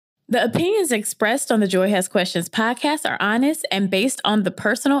The opinions expressed on the Joy Has Questions podcast are honest and based on the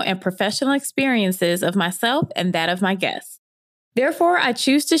personal and professional experiences of myself and that of my guests. Therefore, I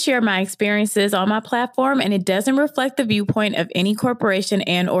choose to share my experiences on my platform, and it doesn't reflect the viewpoint of any corporation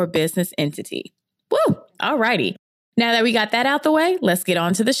and or business entity. Woo! Alrighty. Now that we got that out the way, let's get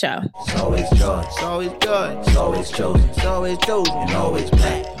on to the show. It's always joy. It's always good. It's always chosen. It's always chosen. And always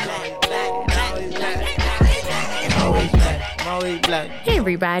black. Hey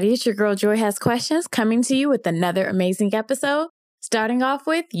everybody, it's your girl Joy Has Questions coming to you with another amazing episode. Starting off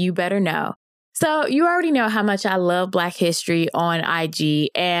with You Better Know. So you already know how much I love Black history on IG,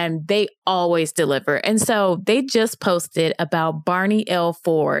 and they always deliver. And so they just posted about Barney L.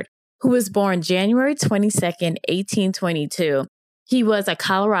 Ford, who was born January 22nd, 1822. He was a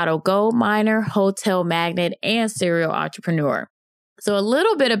Colorado gold miner, hotel magnate, and serial entrepreneur. So a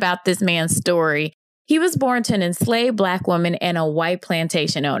little bit about this man's story. He was born to an enslaved Black woman and a white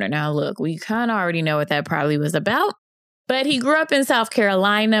plantation owner. Now, look, we kind of already know what that probably was about. But he grew up in South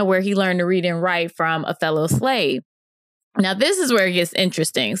Carolina, where he learned to read and write from a fellow slave. Now, this is where it gets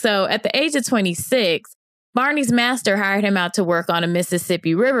interesting. So at the age of 26, Barney's master hired him out to work on a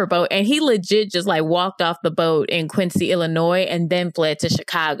Mississippi riverboat, and he legit just walked off the boat in Quincy, Illinois, and then fled to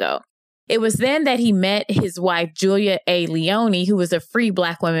Chicago. It was then that he met his wife, Julia A. Leone, who was a free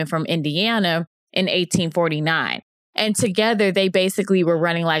Black woman from Indiana, in 1849. And together, they basically were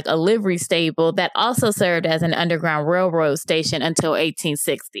running like a livery stable that also served as an underground railroad station until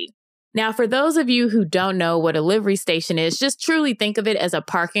 1860. Now, for those of you who don't know what a livery station is, just truly think of it as a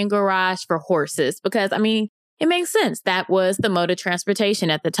parking garage for horses, because, it makes sense. That was the mode of transportation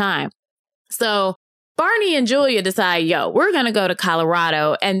at the time. So Barney and Julia decide, we're going to go to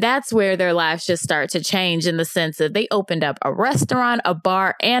Colorado. And that's where their lives just start to change in the sense that they opened up a restaurant, a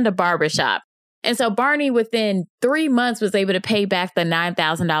bar, and a barbershop. And so Barney, within 3 months, was able to pay back the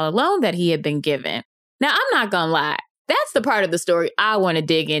 $9,000 loan that he had been given. Now, I'm not going to lie. That's the part of the story I want to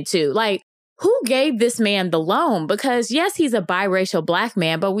dig into. Who gave this man the loan? Because yes, he's a biracial Black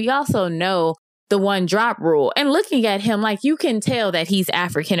man, but we also know the one drop rule. And looking at him, you can tell that he's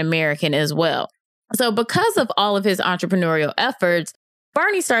African American as well. So because of all of his entrepreneurial efforts,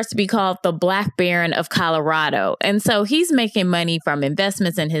 Barney starts to be called the Black Baron of Colorado. And so he's making money from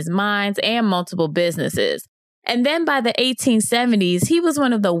investments in his mines and multiple businesses. And then by the 1870s, he was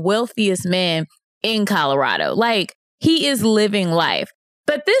one of the wealthiest men in Colorado. He is living life.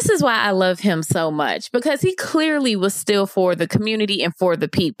 But this is why I love him so much, because he clearly was still for the community and for the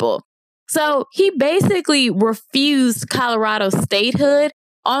people. So he basically refused Colorado statehood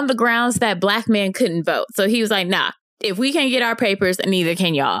on the grounds that Black men couldn't vote. So he was like, nah. If we can't get our papers, neither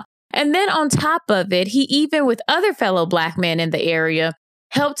can y'all. And then on top of it, he even with other fellow Black men in the area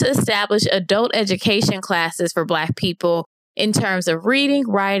helped to establish adult education classes for Black people in terms of reading,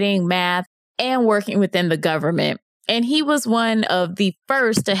 writing, math, and working within the government. And he was one of the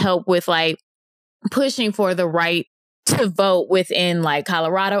first to help with pushing for the right to vote within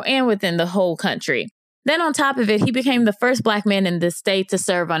Colorado and within the whole country. Then on top of it, he became the first Black man in the state to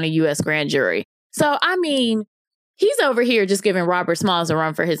serve on a U.S. grand jury. So, he's over here just giving Robert Smalls a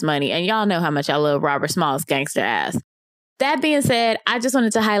run for his money. And y'all know how much I love Robert Smalls' gangster ass. That being said, I just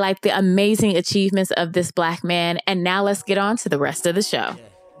wanted to highlight the amazing achievements of this Black man. And now let's get on to the rest of the show.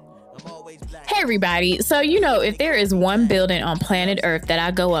 Hey, everybody. So, if there is one building on planet Earth that I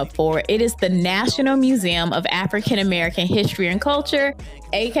go up for, it is the National Museum of African American History and Culture,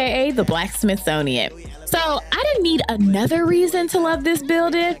 aka the Black Smithsonian. So I didn't need another reason to love this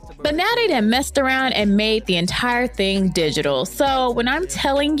building, but now they done messed around and made the entire thing digital. So when I'm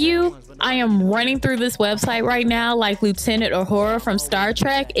telling you, I am running through this website right now like Lieutenant Uhura from Star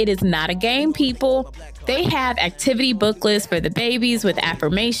Trek. It is not a game, people. They have activity booklets for the babies with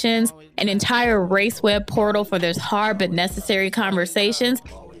affirmations, an entire race web portal for those hard but necessary conversations,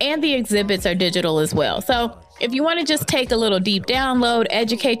 and the exhibits are digital as well. So if you want to just take a little deep download,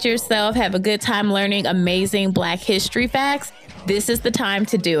 educate yourself, have a good time learning amazing Black history facts, this is the time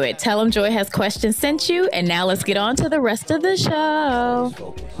to do it. Tell them Joy Has Questions sent you, and now let's get on to the rest of the show.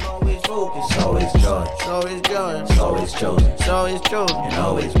 Always focus, always joy, always joy, always chosen, always chosen, and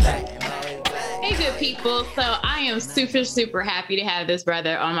always black. Hey, good people. So I am super, super happy to have this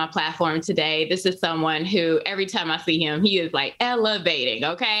brother on my platform today. This is someone who every time I see him, he is elevating,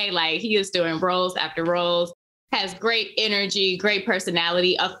 okay? He is doing roles after roles. Has great energy, great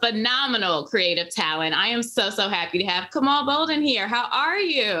personality, a phenomenal creative talent. I am so, so happy to have Kamal Bolden here. How are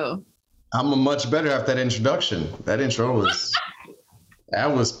you? I'm much better after that introduction. That intro that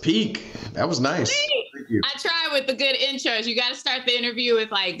was peak. That was nice. Thank you. I try with the good intros. You got to start the interview with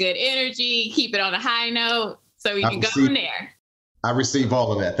good energy, keep it on a high note so we can go from there. I receive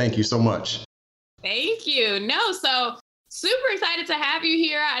all of that. Thank you so much. Thank you. No, so super excited to have you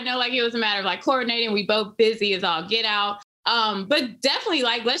here. I know like it was a matter of like coordinating. We both busy as all get out. But definitely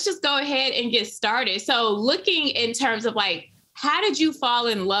like, let's just go ahead and get started. So looking in terms of like, how did you fall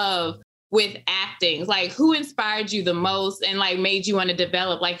in love with acting? Like who inspired you the most and like made you want to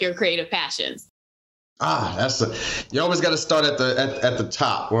develop like your creative passions? You always got to start at the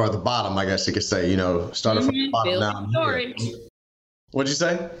top or at the bottom, I guess you could say, starting from the bottom down here. What'd you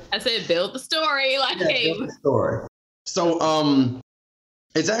say? I said, build the story. Like, build the story. So,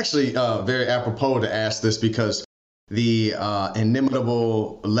 it's actually very apropos to ask this because the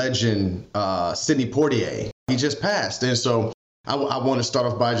inimitable legend, Sidney Poitier, he just passed. And so I want to start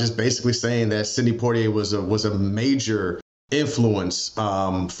off by just basically saying that Sidney Poitier was a major influence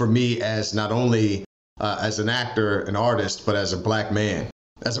for me as not only as an actor, an artist, but as a black man,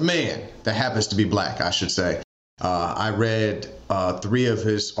 as a man that happens to be black, I should say. I read all three of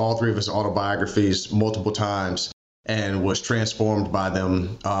his autobiographies multiple times and was transformed by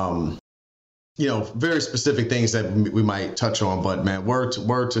them. Very specific things that we might touch on, but man, word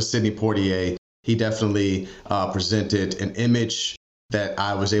to Sidney Poitier. He definitely presented an image that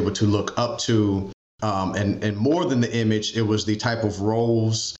I was able to look up to, and more than the image, it was the type of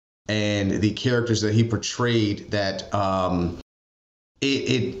roles and the characters that he portrayed that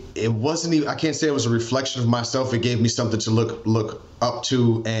it wasn't even, I can't say it was a reflection of myself. It gave me something to look up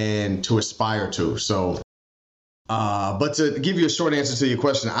to and to aspire to. So, but to give you a short answer to your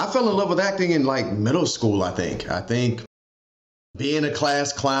question, I fell in love with acting in like middle school, I think being a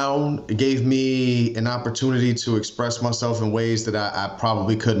class clown gave me an opportunity to express myself in ways that I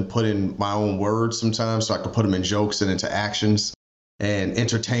probably couldn't put in my own words sometimes. So I could put them in jokes and into actions and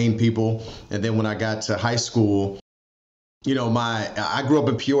entertain people. And then when I got to high school, I grew up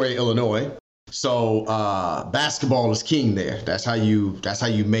in Peoria, Illinois. So basketball is king there. That's how you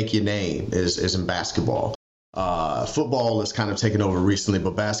make your name is in basketball. Football has kind of taken over recently,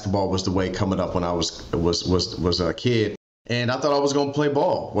 but basketball was the way coming up when I was a kid. And I thought I was going to play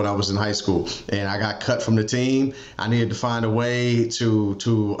ball when I was in high school, and I got cut from the team. I needed to find a way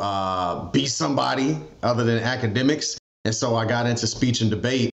to be somebody other than academics. And so I got into speech and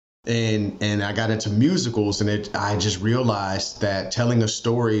debate, and I got into musicals, and I just realized that telling a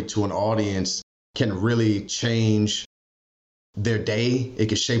story to an audience can really change their day. It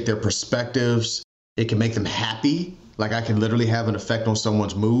can shape their perspectives. It can make them happy. Like I can literally have an effect on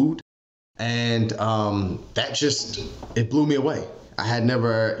someone's mood. And it blew me away. I had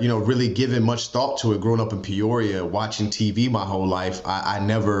never, really given much thought to it growing up in Peoria, watching TV my whole life. I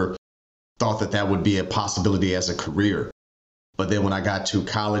never thought that would be a possibility as a career. But then when I got to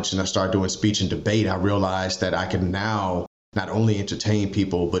college and I started doing speech and debate, I realized that I can now not only entertain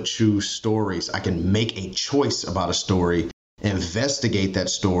people, but choose stories. I can make a choice about a story, investigate that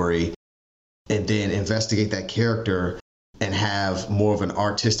story, and then investigate that character and have more of an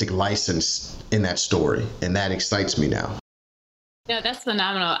artistic license in that story. And that excites me now. Yeah, that's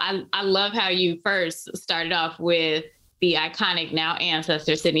phenomenal. I love how you first started off with the iconic now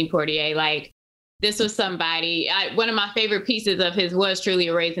ancestor, Sidney Poitier. Like this was somebody, one of my favorite pieces of his was truly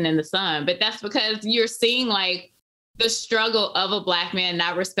A Raisin in the Sun. But that's because you're seeing like the struggle of a Black man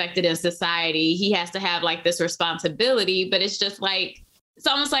not respected in society. He has to have like this responsibility, but it's just like, it's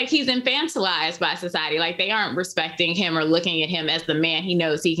almost like he's infantilized by society. Like they aren't respecting him or looking at him as the man he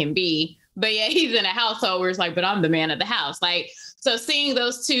knows he can be. But yeah, he's in a household where it's like, but I'm the man of the house. Like, so seeing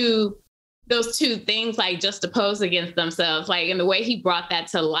those two things like just opposed against themselves, like, and the way he brought that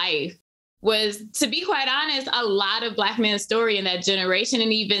to life was, to be quite honest, a lot of Black men's story in that generation.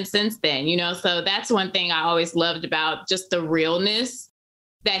 And even since then, so that's one thing I always loved about just the realness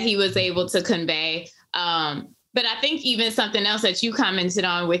that he was able to convey. But I think even something else that you commented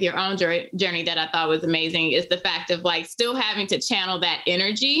on with your own journey that I thought was amazing is the fact of like still having to channel that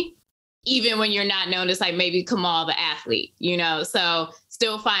energy, even when you're not known as like maybe Kamal the athlete, so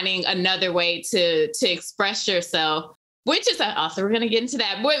still finding another way to express yourself, which is also, we're going to get into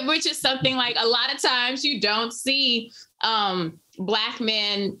that, which is something like a lot of times you don't see Black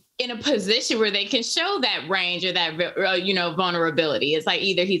men in a position where they can show that range or that, vulnerability. It's like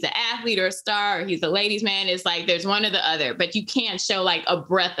either he's an athlete or a star or he's a ladies' man. It's like there's one or the other, but you can't show like a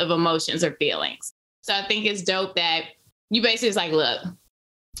breadth of emotions or feelings. So I think it's dope that you basically is like, look,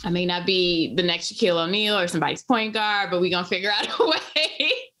 I may not be the next Shaquille O'Neal or somebody's point guard, but we're going to figure out a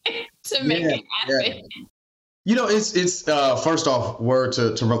way to make it happen. Yeah. It's first off, word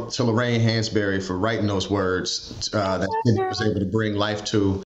to Lorraine Hansberry for writing those words that she was able to bring life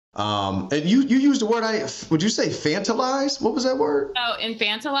to. And you used the word, would you say infantilize? What was that word? Oh,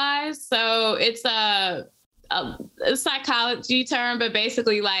 infantilize. So it's a psychology term, but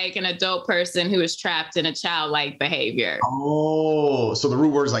basically like an adult person who is trapped in a childlike behavior. Oh, so the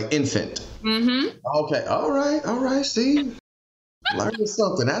root word is like infant. Mm-hmm. Okay. All right. See, learning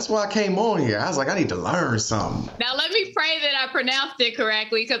something. That's why I came on here. I was like, I need to learn something. Now, let me pray that I pronounced it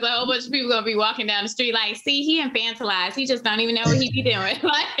correctly, because a whole bunch of people are going to be walking down the street like, see, he infantilized. He just don't even know what he be doing.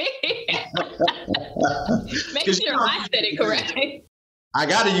 Like, make sure I said it correctly. I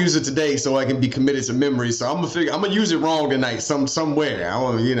got to use it today so I can be committed to memory. So I'm gonna use it wrong tonight, somewhere. I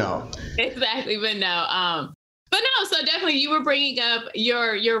want, Exactly, but no. So definitely you were bringing up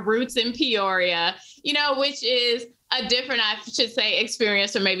your roots in Peoria, which is a different, I should say,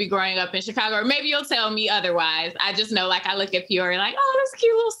 experience from maybe growing up in Chicago, or maybe you'll tell me otherwise. I just know, like, I look at Peoria like, oh, this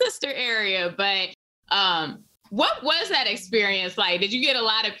cute little sister area. But what was that experience like? Did you get a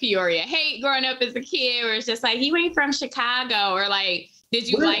lot of Peoria hate growing up as a kid, or it's just like, you ain't from Chicago, or like, did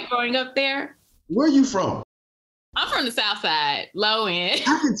you like growing up there? Where are you from? I'm from the South Side, low end.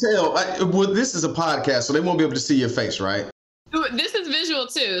 I can tell. Well, this is a podcast, so they won't be able to see your face, right? This is visual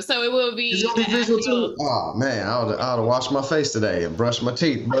too, so it will be. Is it visual too? Oh man, I ought to wash my face today and brush my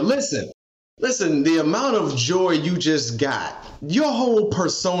teeth. But listen, the amount of joy you just got, your whole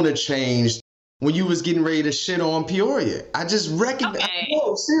persona changed when you was getting ready to shit on Peoria. I just recognize. Okay.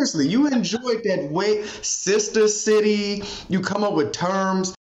 No, seriously, you enjoyed that way, sister city. You come up with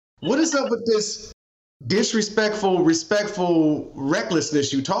terms. What is up with this disrespectful, respectful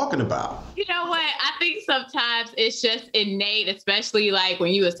recklessness you talking about? You know what? I think sometimes it's just innate, especially like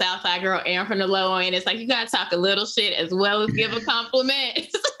when you a Southside girl and from the low end. It's like you gotta talk a little shit as well as give a compliment.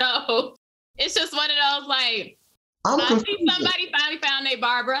 So it's just one of those like, I see somebody finally found their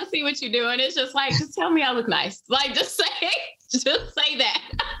barber. I see what you're doing. It's just like, just tell me I look nice. Like, just say that.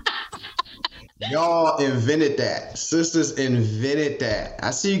 Y'all invented that. Sisters invented that.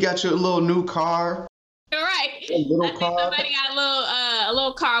 I see you got your little new car. Right. Little car. Somebody got a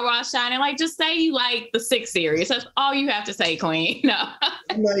little car wash shining. Like, just say you like the 6 Series. That's all you have to say, Queen. No.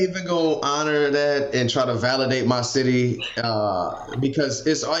 I'm not even gonna honor that and try to validate my city because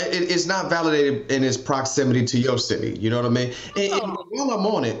it's not validated in its proximity to your city. You know what I mean? And while I'm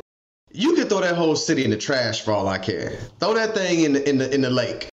on it, you can throw that whole city in the trash for all I care. Throw that thing in the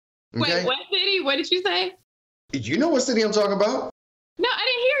lake. Okay? Wait, what city? What did you say? You know what city I'm talking about? No, I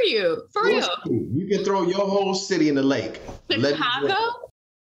didn't hear you. For real. You can throw your whole city in the lake. Chicago?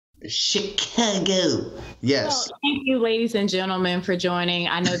 Chicago. Yes. Well, thank you, ladies and gentlemen, for joining.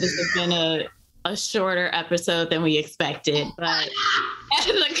 I know this has been a shorter episode than we expected, but as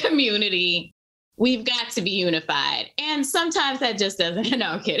a community, we've got to be unified. And sometimes that just doesn't. No,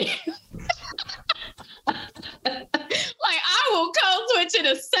 I'm kidding. Like, I will code switch in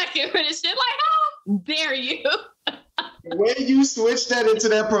a second for this shit. Like, how dare you? The way you switched that into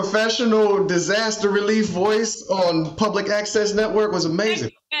that professional disaster relief voice on Public Access Network was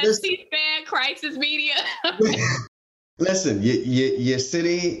amazing. And C-SPAN, crisis media. Listen, your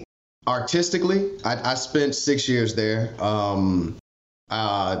city, artistically, I spent 6 years there.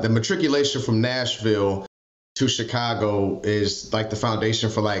 The matriculation from Nashville to Chicago is like the foundation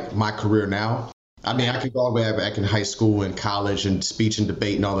for like my career now. I mean, I could go all the way back in high school and college and speech and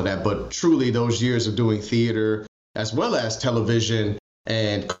debate and all of that, but truly those years of doing theater, as well as television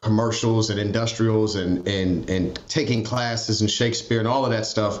and commercials and industrials and taking classes in Shakespeare and all of that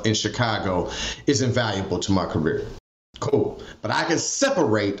stuff in Chicago is invaluable to my career. Cool. But I can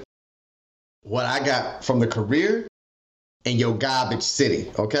separate what I got from the career and your garbage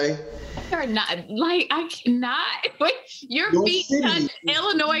city, okay? You're not, like, I cannot. Wait, your feet touch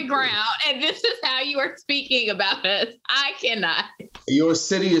Illinois ground, and this is how you are speaking about us. I cannot. Your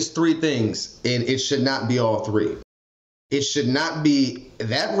city is 3 things, and it should not be all 3. It should not be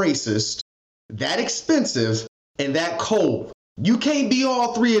that racist, that expensive, and that cold. You can't be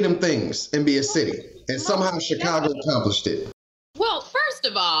all 3 of them things and be a city. And somehow Chicago accomplished it. Well, first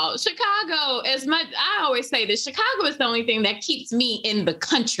of all, Chicago, I always say this, Chicago is the only thing that keeps me in the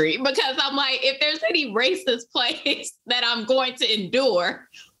country, because I'm like, if there's any racist place that I'm going to endure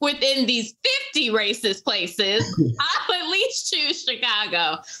within these 50 racist places, I'll at least choose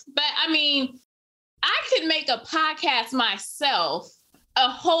Chicago. But I mean, I could make a podcast myself, a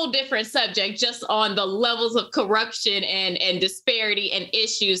whole different subject, just on the levels of corruption and disparity and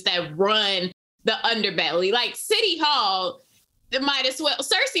issues that run the underbelly. Like City Hall,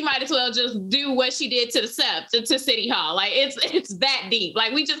 Cersei might as well just do what she did to the SEP, to City Hall. Like it's that deep.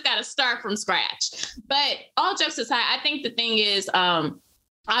 Like we just got to start from scratch. But all jokes aside, I think the thing is, I'm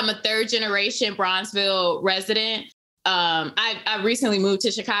a 3rd generation Bronzeville resident. I recently moved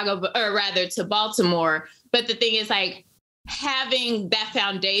to Chicago, or rather to Baltimore. But the thing is, like, having that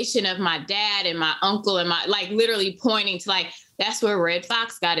foundation of my dad and my uncle and my, like, literally pointing to, like, that's where Red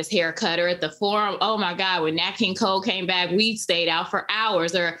Fox got his hair cut, or at the Forum, oh my God, when Nat King Cole came back, we stayed out for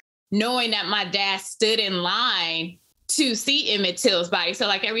hours, or knowing that my dad stood in line to see Emmett Till's body. So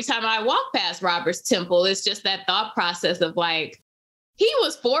like every time I walk past Robert's Temple, it's just that thought process of like, he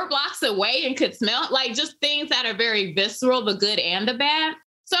was 4 blocks away and could smell, like, just things that are very visceral, the good and the bad.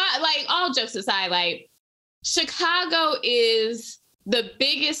 So like, all jokes aside, like, Chicago is the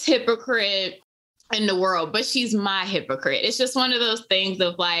biggest hypocrite in the world, but she's my hypocrite. It's just one of those things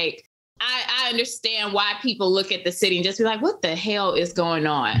of like, I understand why people look at the city and just be like, what the hell is going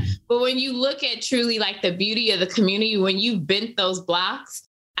on? But when you look at truly like the beauty of the community, when you've bent those blocks,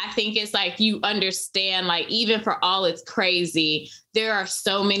 I think it's like you understand, like, even for all it's crazy, there are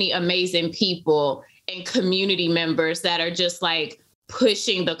so many amazing people and community members that are just like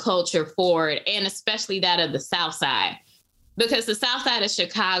pushing the culture forward, and especially that of the South Side. Because the South Side of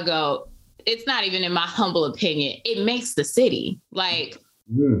Chicago, it's not even in my humble opinion, it makes the city. Like,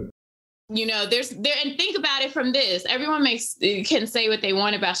 you know, and think about it from this. Everyone can say what they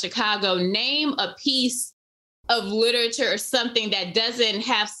want about Chicago. Name a piece of literature or something that doesn't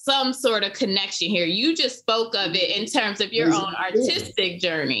have some sort of connection here. You just spoke of it in terms of your own artistic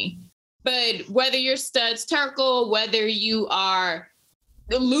journey. But whether you're Studs Terkel, whether you are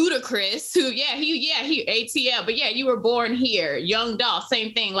Ludacris, who, he ATL, but yeah, you were born here. Young Dolph,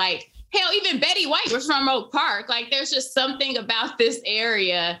 same thing. Like, hell, even Betty White was from Oak Park. Like, there's just something about this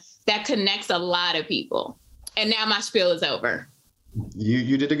area that connects a lot of people. And now my spiel is over.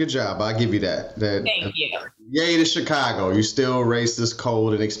 You did a good job. I'll give you that. Thank you. Yay to Chicago. You still racist,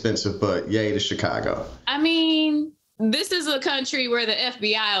 cold, and expensive, but yay to Chicago. I mean, this is a country where the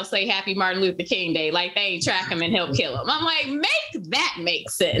FBI will say Happy Martin Luther King Day, like they ain't track him and help kill him. I'm like, make that make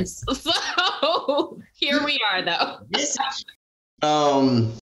sense. So here we are, though.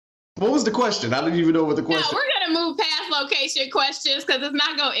 What was the question? I didn't even know what the question. No, we're gonna move past location questions because it's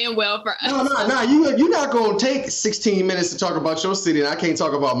not gonna end well for us. No. You're not gonna take 16 minutes to talk about your city, and I can't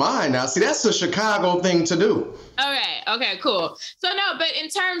talk about mine now. See, that's a Chicago thing to do. Okay, cool. So no, but in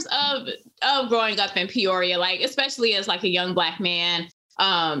terms of growing up in Peoria, like, especially as like a young Black man,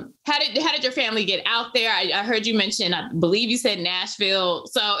 how did your family get out there? I heard you mention, I believe you said Nashville.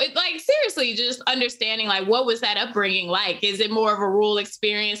 So it, like, seriously, just understanding, like, what was that upbringing like? Is it more of a rural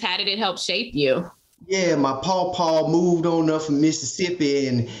experience? How did it help shape you? Yeah, my paw moved on up from Mississippi,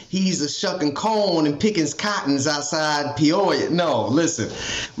 and he's a shucking corn and picking cottons outside Peoria. No, listen,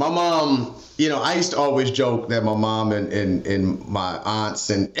 my mom, you know, I used to always joke that my mom and my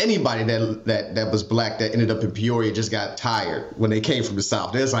aunts and anybody that was Black that ended up in Peoria just got tired when they came from the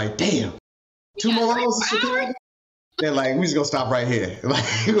South. They was like, damn, 2 more hours in Chicago? They're like, we just gonna stop right here. Like,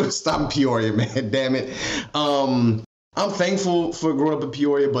 we're gonna stop in Peoria, man, damn it. I'm thankful for growing up in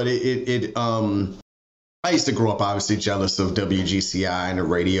Peoria, but I used to grow up obviously jealous of WGCI and the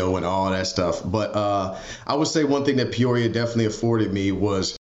radio and all that stuff. But I would say one thing that Peoria definitely afforded me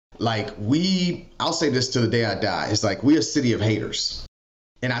was, like, I'll say this to the day I die. It's like, we're a city of haters.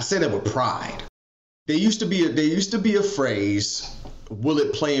 And I say that with pride. There used to be a phrase, will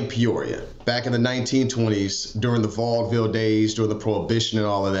it play in Peoria? Back in the 1920s, during the vaudeville days, during the Prohibition and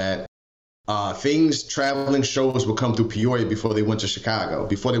all of that. Traveling shows would come through Peoria before they went to Chicago,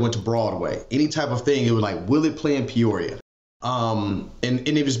 before they went to Broadway. Any type of thing, it was like, will it play in Peoria? And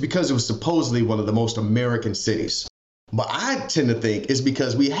it was because it was supposedly one of the most American cities. But I tend to think it's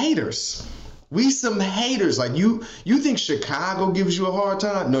because we haters. We some haters. Like, you think Chicago gives you a hard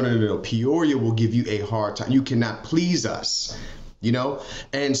time? No. Peoria will give you a hard time. You cannot please us, you know?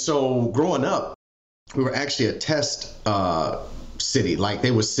 And so growing up, we were actually a test city. Like,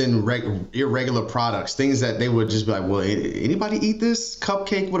 they would send irregular products, things that they would just be like, well, anybody eat this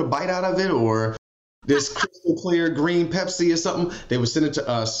cupcake with a bite out of it, or this crystal clear green Pepsi or something? They would send it to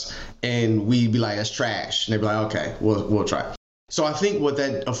us, and we'd be like, that's trash. And they'd be like, okay, we'll try it. So I think what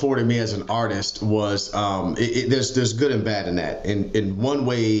that afforded me as an artist was, there's good and bad in that. And in one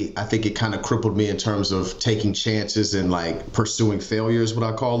way, I think it kind of crippled me in terms of taking chances and like pursuing failure is what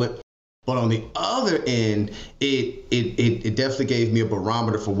I call it. But on the other end, it definitely gave me a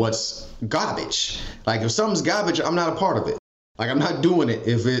barometer for what's garbage. Like, if something's garbage, I'm not a part of it. Like, I'm not doing it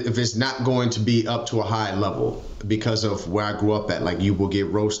if it's not going to be up to a high level because of where I grew up at. Like, you will get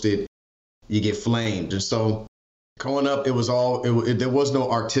roasted, you get flamed. And so growing up, there was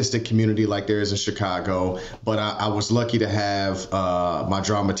no artistic community like there is in Chicago, but I was lucky to have my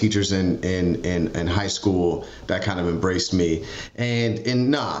drama teachers in high school that kind of embraced me. And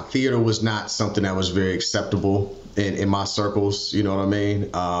theater was not something that was very acceptable in my circles, you know what I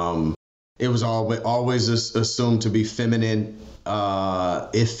mean? it was always assumed to be feminine,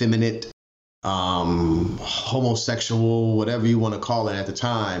 effeminate, homosexual, whatever you want to call it at the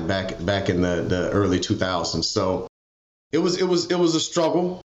time, back in the early 2000s. So it was a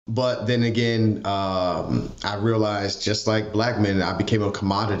struggle. But then again, I realized, just like black men, I became a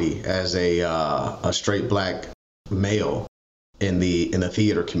commodity as a straight black male in the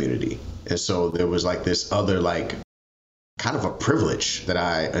theater community. And so there was like this other, like, kind of a privilege that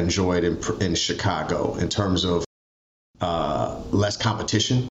I enjoyed in Chicago, in terms of less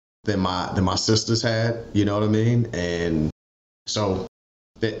competition than my sisters had, you know what I mean? And so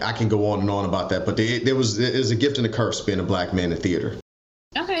I can go on and on about that, but there's a gift and a curse being a black man in theater.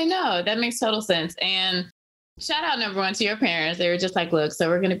 Okay, no, that makes total sense. And shout out, number one, to your parents. They were just like, look, so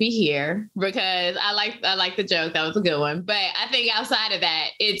we're going to be here, because I like the joke. That was a good one. But I think outside of that,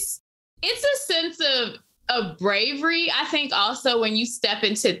 it's a sense of bravery, I think, also when you step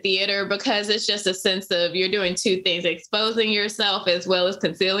into theater, because it's just a sense of you're doing two things: exposing yourself as well as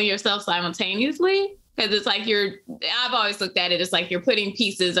concealing yourself simultaneously. Because it's like I've always looked at it as like you're putting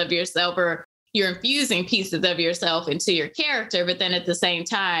pieces of yourself, or you're infusing pieces of yourself into your character, but then at the same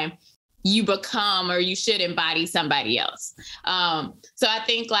time, you become, or you should embody, somebody else. So I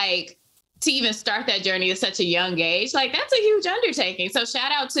think, like, to even start that journey at such a young age, like, that's a huge undertaking. So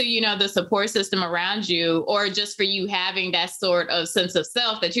shout out to, the support system around you, or just for you having that sort of sense of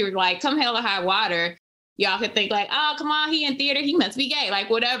self that you were like, come hell or high water, y'all could think like, oh, come on, he in theater, he must be gay. Like,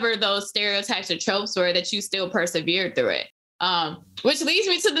 whatever those stereotypes or tropes were, that you still persevered through it. Which leads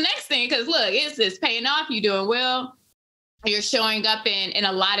me to the next thing, because look, it's paying off. You're doing well. You're showing up in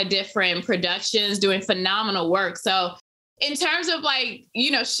a lot of different productions, doing phenomenal work. So in terms of, like,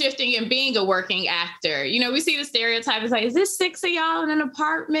 shifting and being a working actor, we see the stereotype is like, is this 6 of y'all in an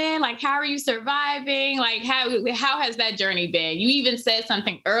apartment? Like, how are you surviving? Like, how has that journey been? You even said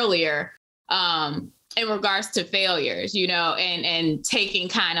something earlier in regards to failures, and taking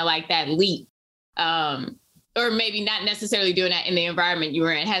kind of like that leap. Or maybe not necessarily doing that in the environment you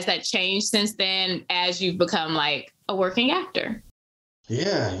were in. Has that changed since then, as you've become like a working actor?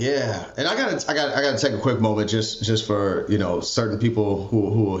 Yeah. And I gotta take a quick moment just for, certain people who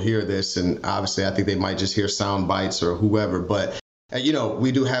will hear this. And obviously I think they might just hear sound bites or whoever, but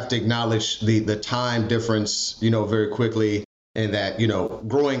we do have to acknowledge the time difference, very quickly. And that,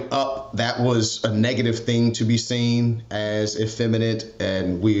 growing up, that was a negative thing to be seen as effeminate.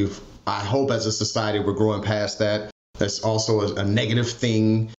 And I hope as a society we're growing past that. That's also a negative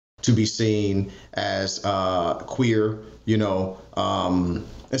thing to be seen as queer, And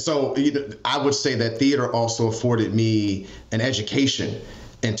so I would say that theater also afforded me an education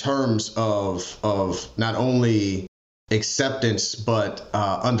in terms of not only acceptance, but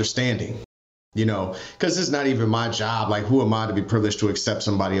understanding. Because it's not even my job. Like, who am I to be privileged to accept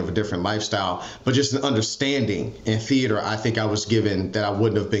somebody of a different lifestyle? But just an understanding in theater, I think I was given that I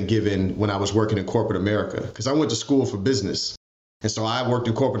wouldn't have been given when I was working in corporate America. Because I went to school for business. And so I worked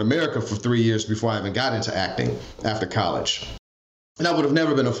in corporate America for 3 years before I even got into acting after college. And I would have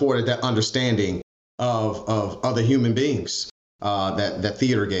never been afforded that understanding of other human beings that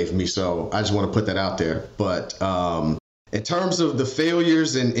theater gave me. So I just want to put that out there. But in terms of the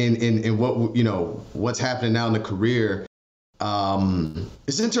failures and what, what's happening now in the career,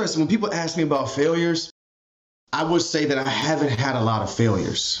 it's interesting. When people ask me about failures, I would say that I haven't had a lot of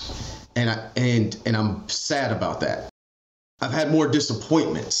failures, and I'm sad about that. I've had more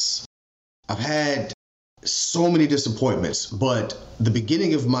disappointments. I've had so many disappointments, but the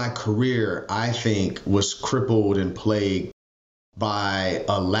beginning of my career, I think, was crippled and plagued by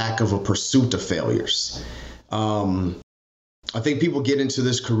a lack of a pursuit of failures. I think people get into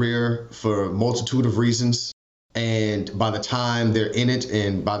this career for a multitude of reasons. And by the time they're in it,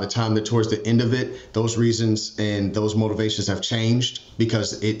 and by the time they're towards the end of it, those reasons and those motivations have changed,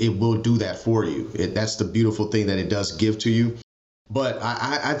 because it will do that for you. That's the beautiful thing that it does give to you. But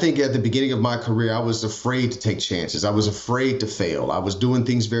I think at the beginning of my career, I was afraid to take chances. I was afraid to fail. I was doing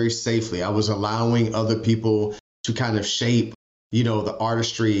things very safely. I was allowing other people to kind of shape, the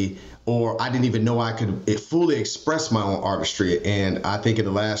artistry, or I didn't even know I could fully express my own artistry. And I think in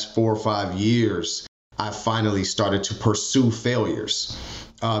the last 4 or 5 years, I finally started to pursue failures.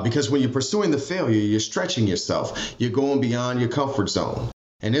 Because when you're pursuing the failure, you're stretching yourself. You're going beyond your comfort zone.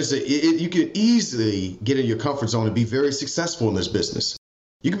 And you can easily get in your comfort zone and be very successful in this business.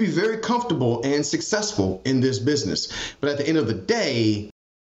 You can be very comfortable and successful in this business. But at the end of the day,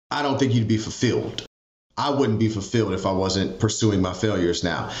 I don't think you'd be fulfilled. I wouldn't be fulfilled if I wasn't pursuing my failures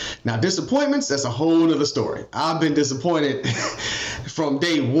now. Now, disappointments, that's a whole other story. I've been disappointed from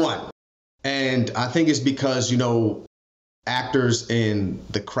day one. And I think it's because, actors in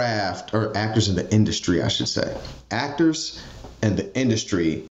the craft, or actors in the industry, I should say. Actors and the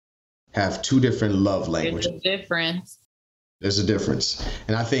industry have two different love languages. There's a difference. There's a difference.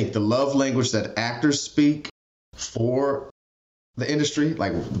 And I think the love language that actors speak for the industry,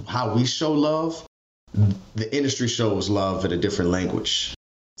 like how we show love, the industry shows love in a different language.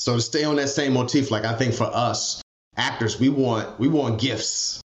 So to stay on that same motif, like I think for us actors, we want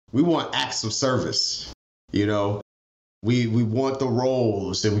gifts. We want acts of service. You know, we want the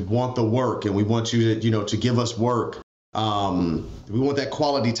roles, and we want the work, and we want you to, you know, to give us work. We want that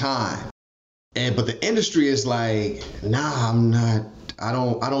quality time. But the industry is like, nah, I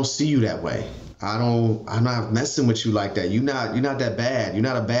don't see you that way. I'm not messing with you like that. You're not that bad. You're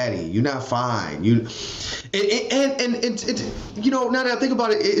not a baddie. You're not fine. And you know, now that I think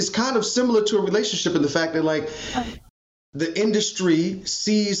about it, it's kind of similar to a relationship in the fact that, like, the industry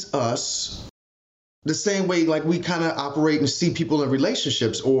sees us the same way, like we kind of operate and see people in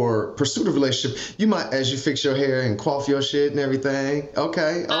relationships or pursuit of relationship. You might, as you fix your hair and coif your shit and everything.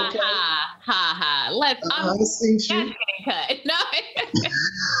 Okay. Let's. See you. Cut. No.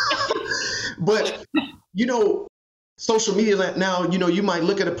 But you know, social media now, you know, you might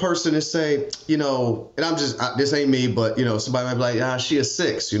look at a person and say, you know, and this ain't me, but you know, somebody might be like, she a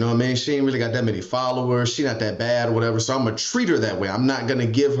 6, you know what I mean? She ain't really got that many followers. She not that bad or whatever. So I'm going to treat her that way. I'm not going to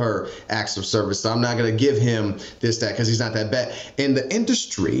give her acts of service. So I'm not going to give him this, that, because he's not that bad. And the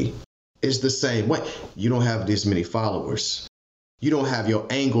industry is the same way. You don't have this many followers. You don't have your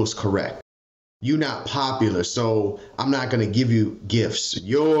angles correct. You're not popular. So I'm not going to give you gifts.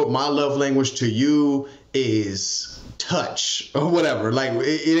 My love language to you is touch or whatever. Like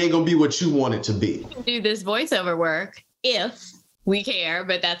it ain't gonna be what you want it to be. Do this voiceover work if we care,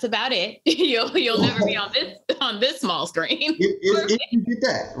 but that's about it. You'll never be on this small screen. If you get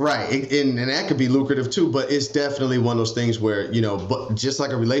that right, and that could be lucrative too. But it's definitely one of those things where, you know, but just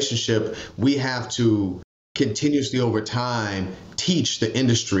like a relationship, we have to continuously over time teach the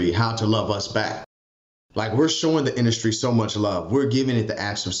industry how to love us back. Like we're showing the industry so much love. We're giving it the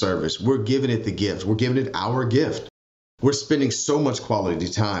acts of service. We're giving it the gift. We're giving it our gift. We're spending so much quality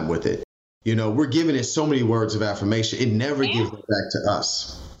time with it. You know, we're giving it so many words of affirmation. It never gives it back to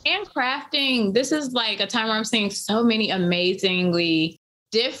us. And crafting, this is like a time where I'm seeing so many amazingly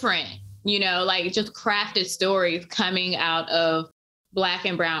different, you know, like just crafted stories coming out of Black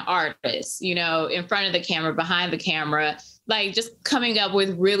and brown artists, you know, in front of the camera, behind the camera, like just coming up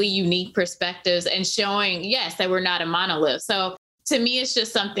with really unique perspectives and showing, yes, that we're not a monolith. So to me, it's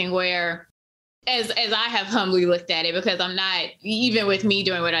just something where, as I have humbly looked at it, because I'm not, even with me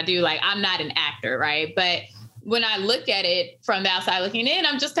doing what I do, like I'm not an actor, right? But when I look at it from the outside looking in,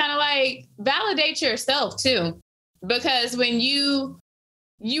 I'm just kind of like, validate yourself too. Because when you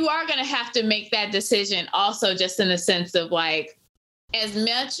are going to have to make that decision also, just in the sense of like, as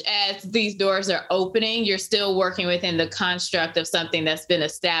much as these doors are opening, you're still working within the construct of something that's been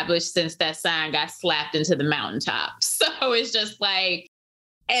established since that sign got slapped into the mountaintop. So it's just like,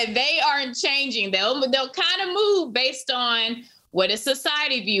 and they aren't changing. They'll kind of move based on what does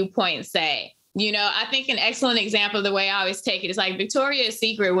society viewpoint say. You know, I think an excellent example of the way I always take it is like Victoria's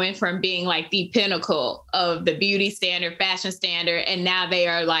Secret went from being like the pinnacle of the beauty standard, fashion standard, and now they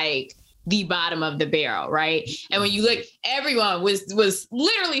are like the bottom of the barrel, right? And when you look, everyone was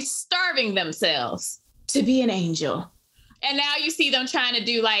literally starving themselves to be an angel. And now you see them trying to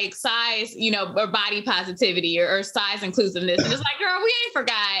do like size, you know, or body positivity or size inclusiveness. And it's like, girl, we ain't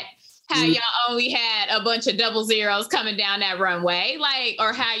forgot how y'all only had a bunch of double zeros coming down that runway, like,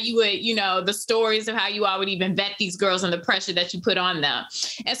 or how you would, you know, the stories of how you all would even vet these girls and the pressure that you put on them.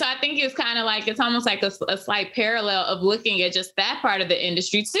 And so I think it's kind of like, it's almost like a slight parallel of looking at just that part of the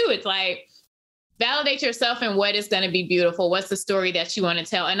industry too. It's like, validate yourself in what is going to be beautiful. What's the story that you want to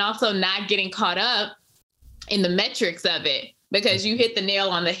tell? And also not getting caught up in the metrics of it, because you hit the nail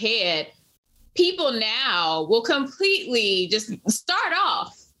on the head. People now will completely just start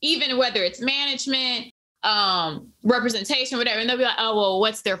off, even whether it's management, representation, whatever. And they'll be like, oh, well,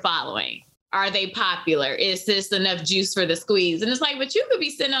 what's their following? Are they popular? Is this enough juice for the squeeze? And it's like, but you could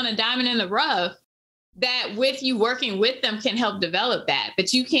be sitting on a diamond in the rough that with you working with them can help develop that.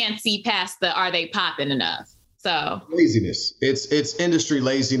 But you can't see past the, are they popping enough? So laziness. It's industry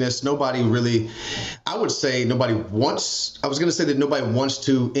laziness. Nobody really, I would say nobody wants, I was going to say that nobody wants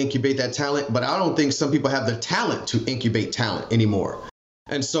to incubate that talent, but I don't think some people have the talent to incubate talent anymore.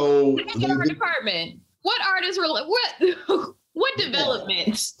 And so our department, what artists were, what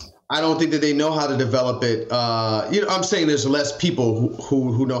development? I don't think that they know how to develop it. You know, I'm saying there's less people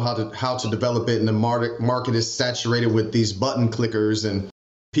who know how to develop it, and the market is saturated with these button clickers and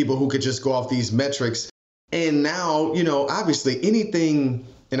people who could just go off these metrics. And now, obviously anything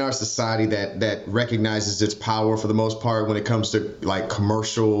in our society that recognizes its power for the most part when it comes to like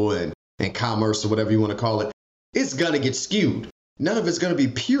commercial and commerce or whatever you want to call it, it's going to get skewed. None of it's going to be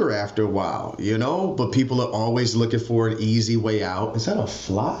pure after a while, but people are always looking for an easy way out. Is that a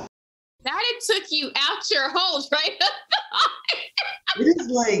fly? That it took you out your holes, right? It is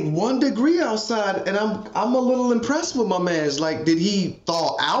like 1 degree outside, and I'm a little impressed with my man. It's like, did he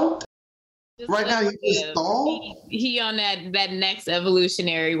thaw out? Just right now, he just thaw? He on that next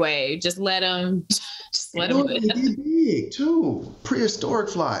evolutionary wave. Just let him. Just let him. He's big too. Prehistoric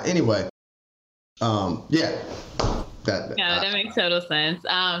fly. Anyway, yeah. That makes total sense.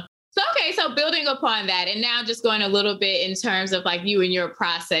 So building upon that, and now just going a little bit in terms of like you and your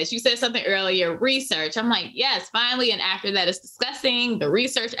process. You said something earlier, research. I'm like, yes, finally. And after that, it's discussing the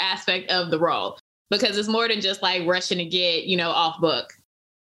research aspect of the role, because it's more than just like rushing to get, off book.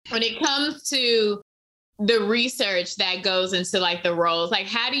 When it comes to the research that goes into like the roles, like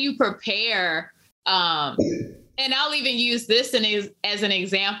how do you prepare? And I'll even use this as an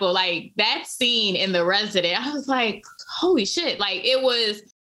example, like that scene in The Resident. I was like, holy shit. Like it was,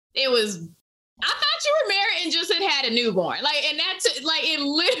 I thought you were married and just had a newborn. Like, and that's like, it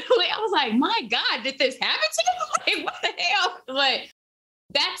literally, I was like, my God, did this happen to you? Like, what the hell? But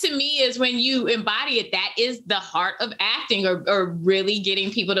that to me is when you embody it, that is the heart of acting or really getting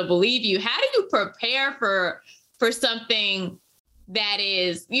people to believe you. How do you prepare for something that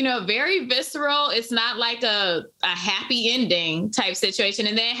is, very visceral? It's not like a happy ending type situation.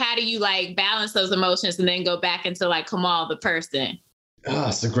 And then how do you like balance those emotions and then go back into like Kamal, the person?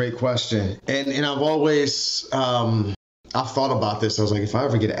 That's a great question. And I've always, I've thought about this. I was like, if I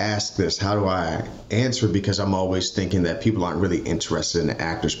ever get asked this, how do I answer? Because I'm always thinking that people aren't really interested in the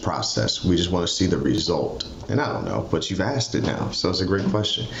actor's process. We just want to see the result. And I don't know, but you've asked it now. So it's a great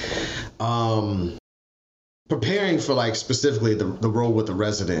question. Preparing for like specifically the role with The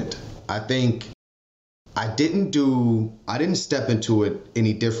Resident, I think I didn't step into it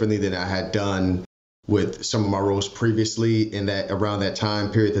any differently than I had done with some of my roles previously in that around that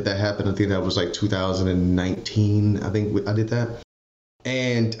time period that happened. I think that was like 2019. I think I did that.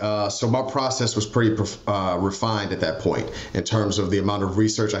 And so my process was pretty refined at that point in terms of the amount of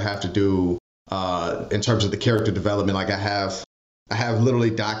research I have to do in terms of the character development. Like I have literally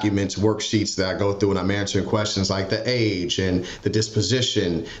documents, worksheets that I go through and I'm answering questions like the age and the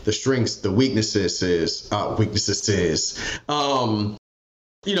disposition, the strengths, the weaknesses, all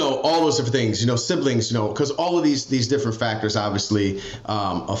those different things, siblings, because all of these different factors obviously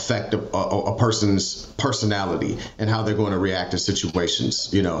affect a person's personality and how they're going to react to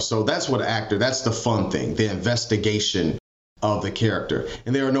situations, So that's that's the fun thing, the investigation of the character.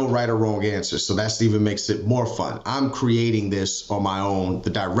 And there are no right or wrong answers. So that's even makes it more fun. I'm creating this on my own. The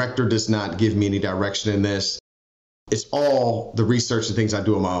director does not give me any direction in this. It's all the research and things I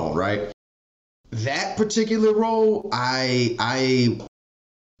do on my own, right? That particular role, I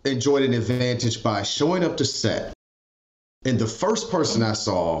enjoyed an advantage by showing up to set. And the first person I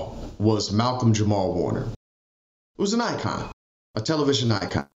saw was Malcolm Jamal Warner. It was an icon, a television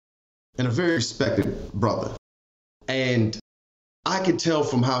icon, and a very respected brother. And I could tell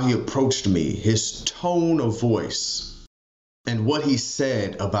from how he approached me, his tone of voice, and what he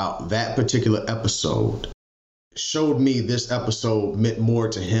said about that particular episode showed me this episode meant more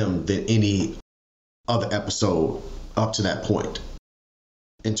to him than any other episode up to that point.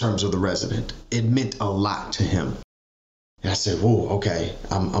 In terms of The Resident, it meant a lot to him. And I said, whoa, okay.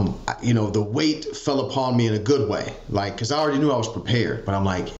 The weight fell upon me in a good way. Like, cause I already knew I was prepared, but I'm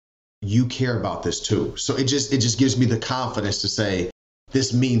like, you care about this too. So it just gives me the confidence to say,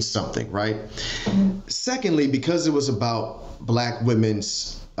 this means something, right? Mm-hmm. Secondly, because it was about Black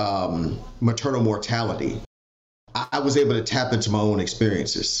women's maternal mortality, I was able to tap into my own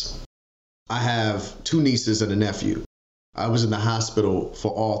experiences. I have 2 nieces and a nephew. I was in the hospital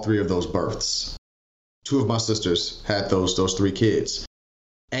for all 3 of those births. 2 of my sisters had those 3 kids.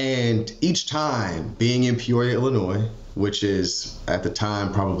 And each time being in Peoria, Illinois, which is at the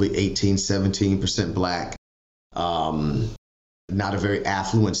time probably 17% Black, not a very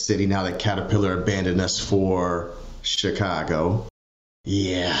affluent city now that Caterpillar abandoned us for Chicago.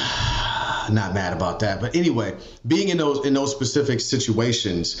 Yeah, not mad about that. But anyway, being in those specific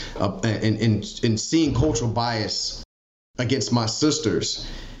situations and seeing cultural bias against my sisters,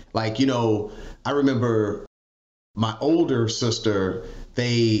 like, I remember my older sister,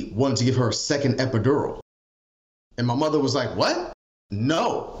 they wanted to give her a second epidural. And my mother was like, what?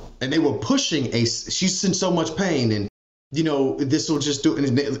 No. And they were pushing she's in so much pain. And this will just do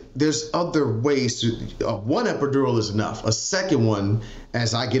it. There's other ways to, one epidural is enough. A second one,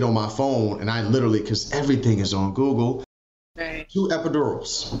 as I get on my phone and I literally, because everything is on Google, right. 2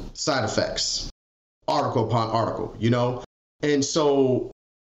 epidurals, side effects, article upon article, And so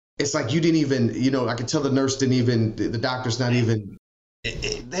it's like you didn't even, I could tell the nurse didn't even, the doctor's not even,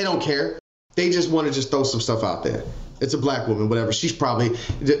 they don't care. They just want to just throw some stuff out there. It's a black woman, whatever. She's probably,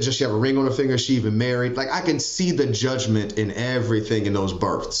 does she have a ring on her finger? Is she even married? Like, I can see the judgment in everything in those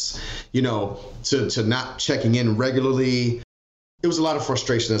births, to not checking in regularly. It was a lot of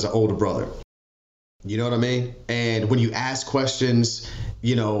frustration as an older brother. You know what I mean? And when you ask questions,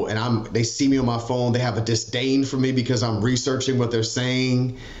 and they see me on my phone, they have a disdain for me because I'm researching what they're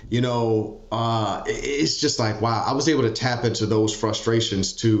saying. It's just like, wow, I was able to tap into those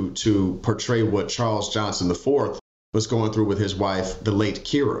frustrations to portray what Charles Johnson IV was going through with his wife, the late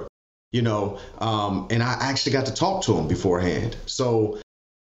Kira, and I actually got to talk to him beforehand. So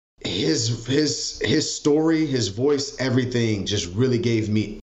his story, his voice, everything just really gave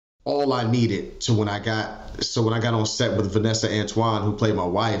me all I needed to when I got on set with Vanessa Antoine, who played my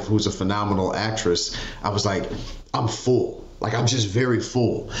wife, who's a phenomenal actress. I was like, I'm full. Like, I'm just very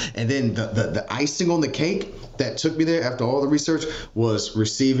full. And then the icing on the cake that took me there after all the research was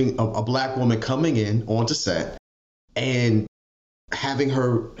receiving a black woman coming in onto set and having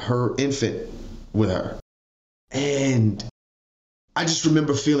her infant with her. And I just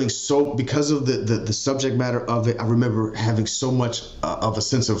remember feeling so, because of the subject matter of it, I remember having so much of a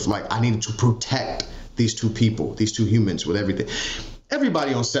sense of like, I needed to protect these 2 people, these 2 humans with everything.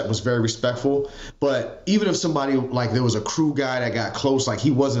 Everybody on set was very respectful, but even if somebody, like, there was a crew guy that got close, like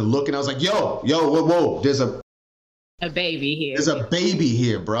he wasn't looking, I was like, yo, whoa, there's a baby here. There's a baby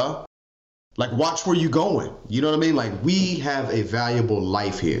here, bruh. Like, watch where you going. You know what I mean? Like, we have a valuable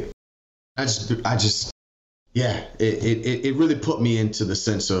life here. Yeah, it really put me into the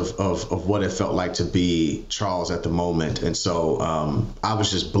sense of what it felt like to be Charles at the moment. And so I was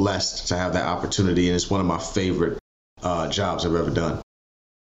just blessed to have that opportunity. And it's one of my favorite jobs I've ever done.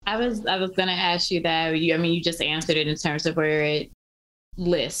 I was going to ask you that. You just answered it in terms of where it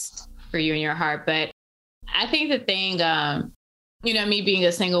lists for you in your heart. But I think the thing, me being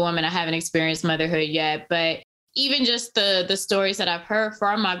a single woman, I haven't experienced motherhood yet, but even just the stories that I've heard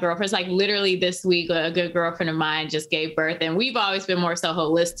from my girlfriends, like literally this week, a good girlfriend of mine just gave birth, and we've always been more so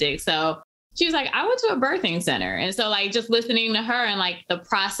holistic. So she was like, I went to a birthing center. And so like just listening to her and like the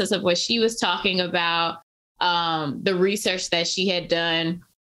process of what she was talking about, the research that she had done,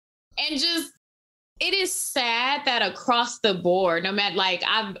 and just, it is sad that across the board, no matter, like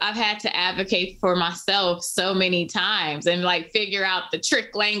I've had to advocate for myself so many times and like figure out the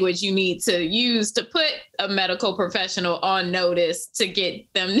trick language you need to use to put a medical professional on notice to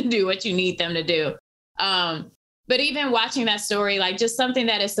get them to do what you need them to do. But even watching that story, like just something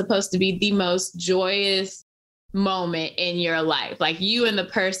that is supposed to be the most joyous moment in your life, like you and the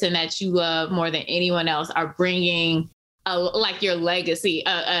person that you love more than anyone else are bringing like your legacy,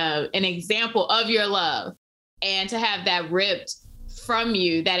 an example of your love, and to have that ripped from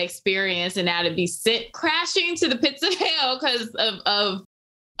you, that experience, and now to be sent crashing to the pits of hell because of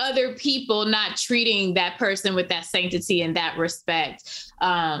other people not treating that person with that sanctity and that respect.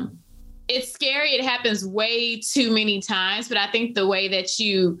 It's scary. It happens way too many times, but I think the way that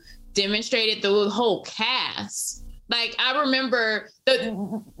you demonstrated the whole cast, like I remember the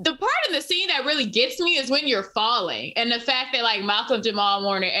part of the scene that really gets me is when you're falling, and the fact that like Malcolm Jamal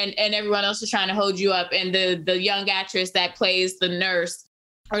Warner and everyone else is trying to hold you up, and the young actress that plays the nurse,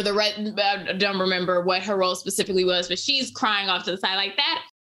 or I don't remember what her role specifically was, but she's crying off to the side like that.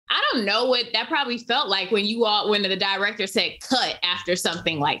 I don't know what that probably felt like when the director said cut after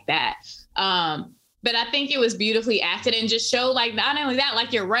something like that. But I think it was beautifully acted and just showed, like, not only that,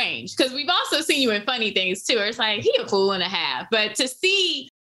 like your range, because we've also seen you in funny things too. It's like, he a fool and a half, but to see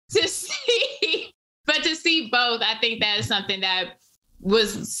both, I think that is something that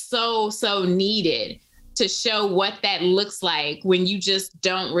was so needed to show what that looks like when you just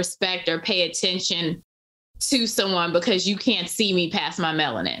don't respect or pay attention to someone because you can't see me past my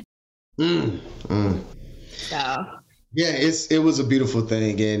melanin. So. Yeah, it was a beautiful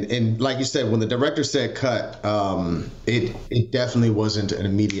thing, and like you said, when the director said cut, it definitely wasn't an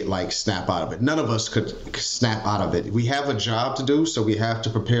immediate like snap out of it. None of us could snap out of it. We have a job to do, so we have to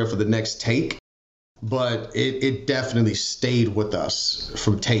prepare for the next take. But it definitely stayed with us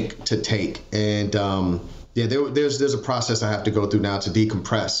from take to take, and there's a process I have to go through now to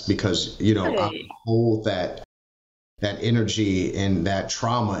decompress because I hold that energy and that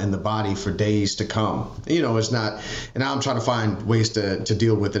trauma in the body for days to come. It's not, and now I'm trying to find ways to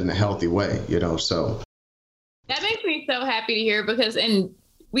deal with it in a healthy way, so. That makes me so happy to hear because, and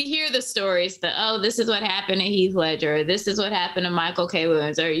we hear the stories that, oh, this is what happened to Heath Ledger, or this is what happened to Michael K.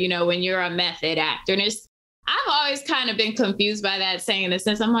 Williams, or, you know, when you're a method actor. And I've always kind of been confused by that saying in the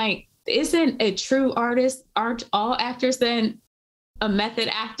sense, I'm like, isn't a true artist, aren't all actors then a method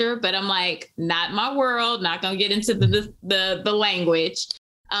actor? But I'm like, not my world, not going to get into the language.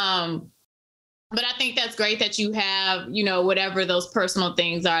 But I think that's great that you have, you know, whatever those personal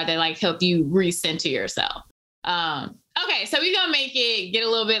things are that like help you recenter yourself. Okay, so we're gonna make it get a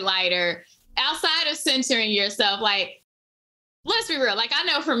little bit lighter. Outside of centering yourself, like, let's be real. Like, I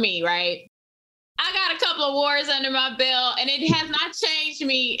know for me, right? I got a couple of wars under my belt, and it has not changed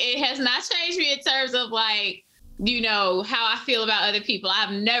me. It has not changed me in terms of like, you know, how I feel about other people.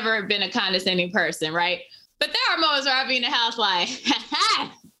 I've never been a condescending person, right? But there are moments where I be in the house like,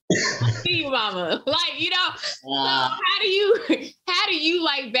 ha, I see you, mama. Like, you know, so how do you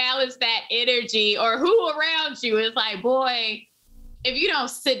like balance that energy, or who around you is like, boy, if you don't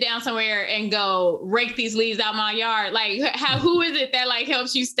sit down somewhere and go rake these leaves out my yard, like who is it that like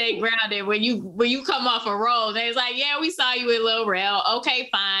helps you stay grounded when you come off a roll? And it's like, yeah, we saw you with Lil Rel. Okay,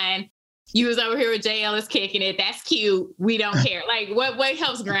 fine. You was over here with Jay Ellis kicking it. That's cute. We don't care. Like what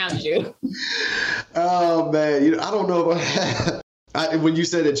helps ground you? Oh man, you know, I don't know about when you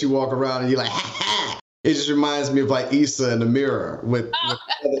said that you walk around and you're like, ha ha, it just reminds me of like Issa in the mirror with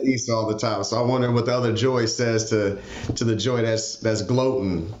other Issa all the time. So I wonder what the other Joy says to the Joy that's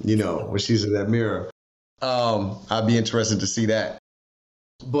gloating, you know, when she's in that mirror. I'd be interested to see that.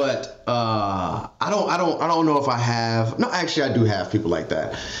 But I don't know if I have. No, actually, I do have people like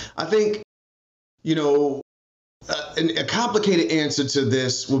that. I think, you know, a complicated answer to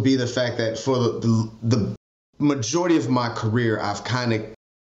this would be the fact that for the majority of my career, I've kind of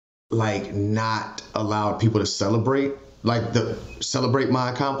like not allowed people to celebrate my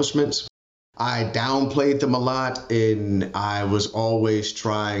accomplishments. I downplayed them a lot, and I was always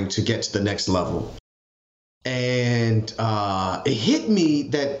trying to get to the next level. And it hit me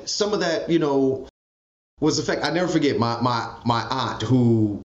that some of that, you know, was the fact. I never forget my aunt,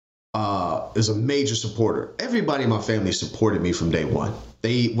 who is a major supporter. Everybody in my family supported me from day one.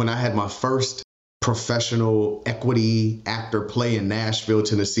 When I had my first professional equity actor play in Nashville,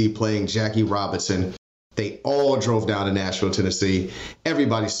 Tennessee, playing Jackie Robinson, they all drove down to Nashville, Tennessee.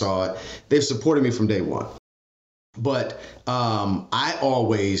 Everybody saw it. They've supported me from day one. But I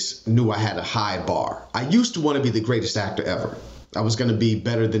always knew I had a high bar. I used to want to be the greatest actor ever. I was going to be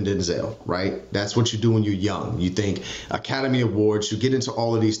better than Denzel, right? That's what you do when you're young. You think Academy Awards, you get into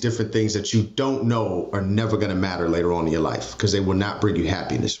all of these different things that you don't know are never going to matter later on in your life because they will not bring you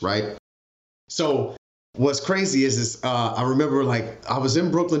happiness, right? So what's crazy is I remember like I was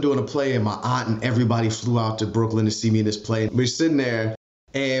in Brooklyn doing a play, and my aunt and everybody flew out to Brooklyn to see me in this play. We're sitting there,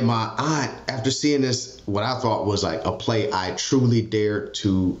 and my aunt, after seeing this, what I thought was like a play I truly dared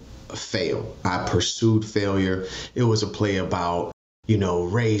to fail. I pursued failure. It was a play about, you know,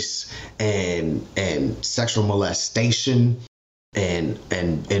 race and sexual molestation and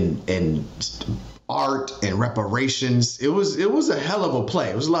art and reparations. It was a hell of a play.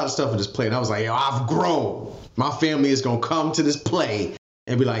 It was a lot of stuff in this play. And I was like, yo, I've grown. My family is going to come to this play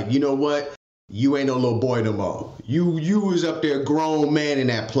and be like, you know what? You ain't no little boy no more. You was up there grown man in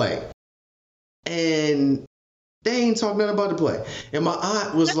that play. And they ain't talking nothing about the play. And my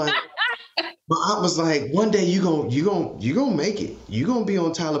aunt was like, one day you gonna make it. You gonna be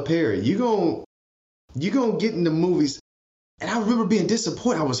on Tyler Perry. You gonna get in the movies. And I remember being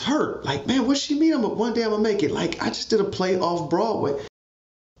disappointed. I was hurt. Like, man, what she mean? One day I'm gonna make it. Like, I just did a play off Broadway.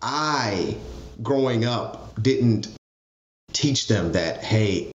 I, growing up, didn't teach them that,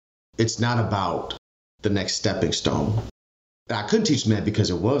 hey, it's not about the next stepping stone. I couldn't teach them that because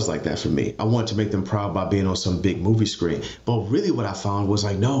it was like that for me. I wanted to make them proud by being on some big movie screen. But really what I found was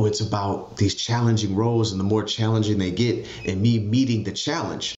like, no, it's about these challenging roles, and the more challenging they get, and me meeting the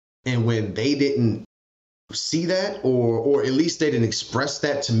challenge. And when they didn't see that, or at least they didn't express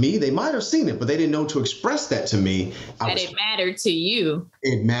that to me, they might have seen it, but they didn't know to express that to me. That it mattered to you.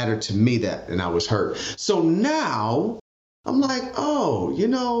 It mattered to me that, and I was hurt. So now I'm like, oh, you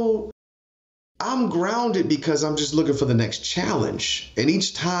know, I'm grounded because I'm just looking for the next challenge. And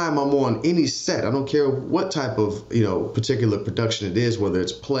each time I'm on any set, I don't care what type of, you know, particular production it is, whether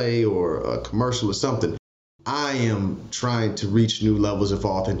it's play or a commercial or something, I am trying to reach new levels of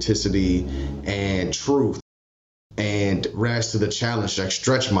authenticity and truth and rise to the challenge, like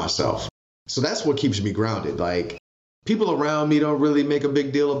stretch myself. So that's what keeps me grounded. Like, people around me don't really make a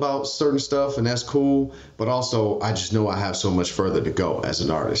big deal about certain stuff, and that's cool. But also, I just know I have so much further to go as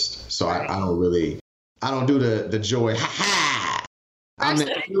an artist. So I don't do the joy, ha ha. I'm in,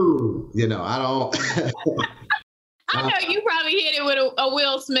 you know, I don't. I know you probably hit it with a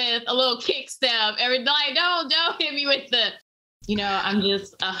Will Smith, a little kick step. Every like, don't hit me with the, I'm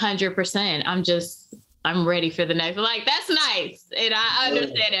just 100%. I'm ready for the next. Like, that's nice. And I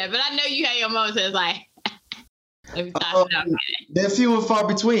understand that. But I know you have your moments that's like, they're few and far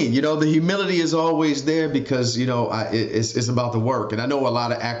between. The humility is always there because, it's about the work. And I know a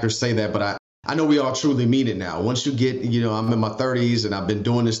lot of actors say that, but I know we all truly mean it now. Once you get, I'm in my 30s and I've been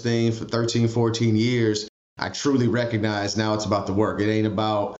doing this thing for 13, 14 years. I truly recognize now it's about the work. It ain't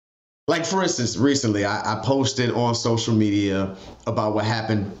about, like, for instance, recently I posted on social media about what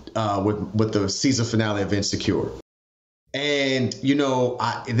happened with the season finale of Insecure. And,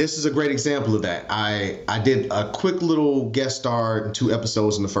 this is a great example of that. I did a quick little guest star in 2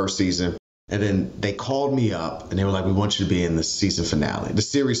 episodes in the first season. And then they called me up and they were like, we want you to be in the season finale, the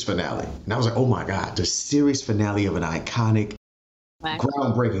series finale. And I was like, oh, my God, the series finale of an iconic,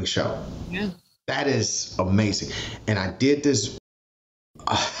 groundbreaking show. Yeah. That is amazing. And I did this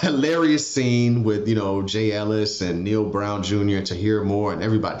hilarious scene with, Jay Ellis and Neil Brown Jr. and Tahir Moore and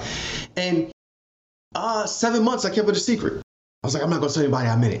everybody. And 7 months, I kept it a secret. I was like, I'm not going to tell anybody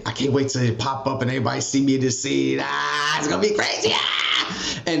I'm in it. I can't wait till it pop up and everybody see me in this scene. It's going to be crazy.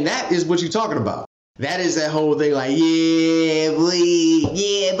 And that is what you're talking about. That is that whole thing like, yeah, boy,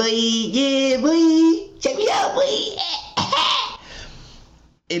 yeah, boy, yeah, boy, check me out, boy.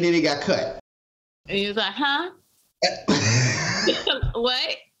 And then it got cut. And he was like, huh?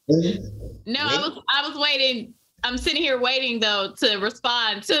 What? No, I was waiting. I'm sitting here waiting, though, to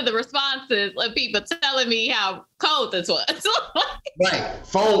respond to the responses of people telling me how cold this was. Right.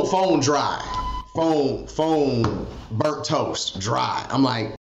 Phone dry. Phone burnt toast dry. I'm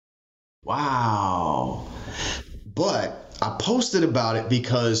like, wow. But I posted about it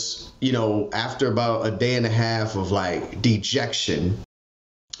because, after about a day and a half of like dejection,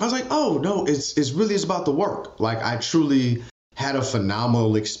 I was like, oh, no, it's really about the work. Like, I truly had a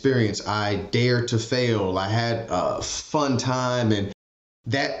phenomenal experience. I dared to fail. I had a fun time, and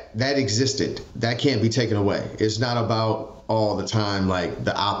that existed. That can't be taken away. It's not about all the time like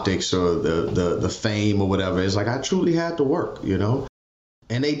the optics or the fame or whatever. It's like I truly had to work,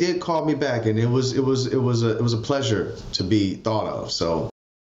 And they did call me back, and it was a pleasure to be thought of. So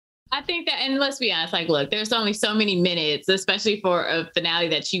I think that, and let's be honest, like, look, there's only so many minutes, especially for a finale,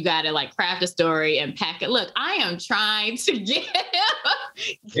 that you got to like craft a story and pack it. Look, I am trying to get.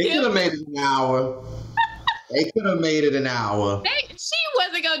 They could have made it an hour. They could have made it an hour. She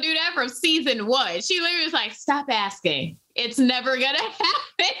wasn't going to do that from season 1. She literally was like, stop asking. It's never going to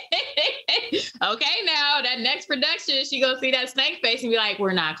happen. Okay, now that next production, she going to see that snake face and be like,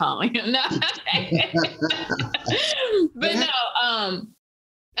 we're not calling him. No. But no,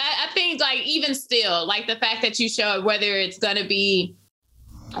 I think like even still, like the fact that you showed whether it's going to be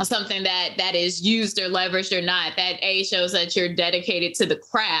something that is used or leveraged or not, that shows that you're dedicated to the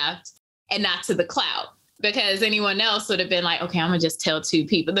craft and not to the clout. Because anyone else would have been like, okay, I'm going to just tell 2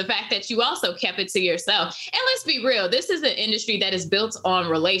 people. The fact that you also kept it to yourself. And let's be real, this is an industry that is built on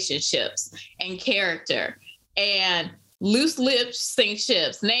relationships and character. And loose lips sink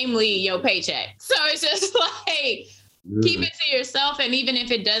ships, namely your paycheck. So it's just like, keep it to yourself. And even if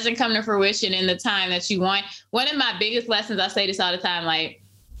it doesn't come to fruition in the time that you want, one of my biggest lessons, I say this all the time, like,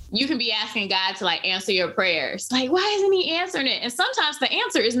 you can be asking God to like answer your prayers. Like, why isn't he answering it? And sometimes the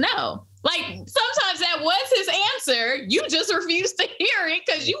answer is no. Like sometimes that was his answer. You just refuse to hear it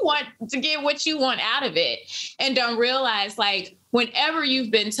because you want to get what you want out of it. And don't realize like whenever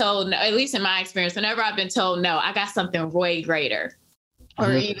you've been told, no, at least in my experience, whenever I've been told, no, I got something way greater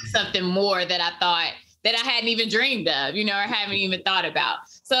or even something more that I thought that I hadn't even dreamed of, or haven't even thought about.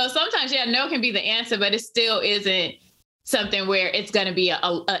 So sometimes, yeah, no can be the answer, but it still isn't something where it's going to be a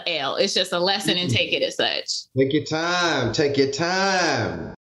L. It's just a lesson and take it as such. Take your time. Take your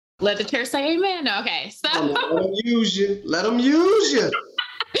time. Let the church say amen. Okay. So let them use you. Let them use you.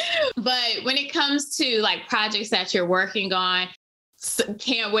 But when it comes to like projects that you're working on,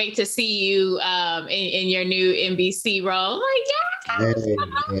 can't wait to see you in your new NBC role. Like, yeah.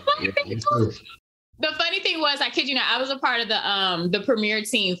 The funny thing was, I kid you not, I was a part of the premiere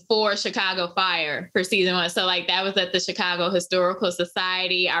team for Chicago Fire for season 1. So like that was at the Chicago Historical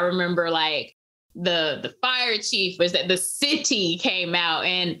Society. I remember like the fire chief was at the city came out,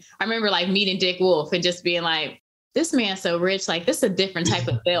 and I remember like meeting Dick Wolf and just being like, this man's so rich, like this is a different type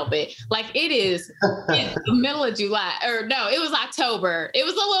of velvet. Like it's the middle of July, or no, it was October. It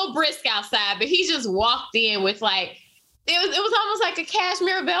was a little brisk outside, but he just walked in with like, it was almost like a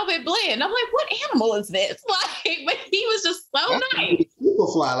cashmere velvet blend. I'm like, what animal is this? Like, but he was just so nice.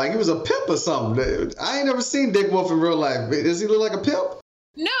 Superfly, like he was a pimp or something. I ain't never seen Dick Wolf in real life. Does he look like a pimp?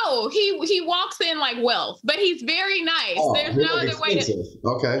 No, he walks in like wealth, but he's very nice. Oh, There's no other way to.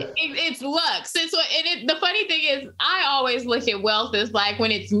 Okay. It's Lux. The funny thing is, I always look at wealth as like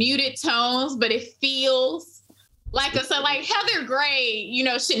when it's muted tones, but it feels like like Heather Gray,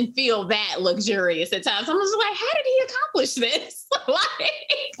 shouldn't feel that luxurious at times. I'm just like, how did he accomplish this? like,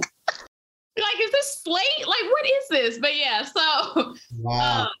 is this slate? Like, what is this? But yeah, so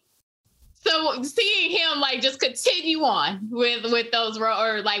wow. So seeing him like just continue on with those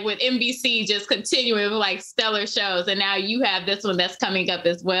or like with NBC just continuing with like stellar shows, and now you have this one that's coming up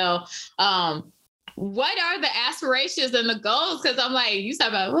as well. What are the aspirations and the goals? Because I'm like, you talk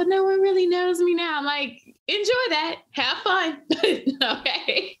about, well, no one really knows me now. I'm like, enjoy that, have fun.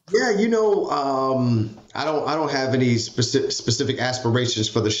 Okay. Yeah, I don't have any specific aspirations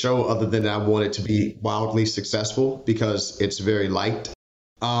for the show other than I want it to be wildly successful because it's very liked.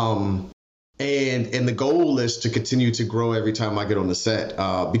 And the goal is to continue to grow every time I get on the set,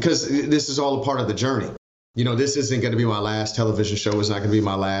 because this is all a part of the journey. This isn't going to be my last television show. It's not going to be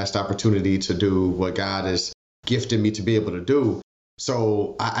my last opportunity to do what God has gifted me to be able to do.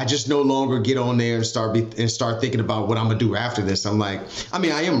 So I just no longer get on there and start thinking about what I'm going to do after this. I'm like,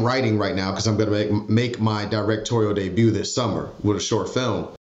 I am writing right now because I'm going to make my directorial debut this summer with a short film.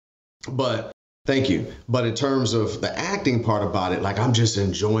 But thank you. But in terms of the acting part about it, like I'm just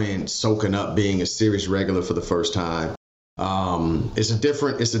enjoying soaking up being a series regular for the first time. It's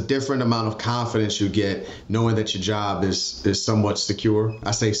a different amount of confidence you get knowing that your job is somewhat secure.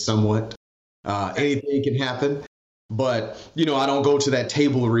 I say somewhat. Anything can happen. But, I don't go to that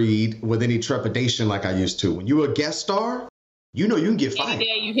table read with any trepidation like I used to. When you're a guest star, you can get fired. Any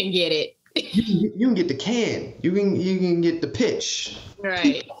day you can get it. you can get the can. You can get the pitch.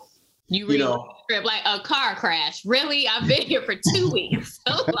 Right. You read the script like a car crash. Really? I've been here for 2 weeks.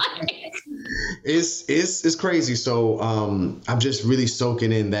 So like, it's crazy. So I'm just really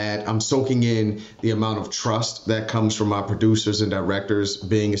soaking in that. I'm soaking in the amount of trust that comes from my producers and directors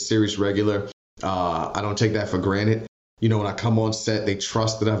being a series regular. I don't take that for granted. When I come on set, they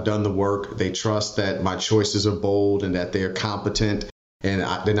trust that I've done the work. They trust that my choices are bold and that they're competent. And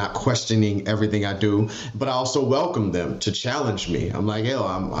they're not questioning everything I do, but I also welcome them to challenge me. I'm like,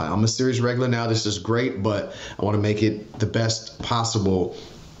 I'm a series regular now. This is great, but I want to make it the best possible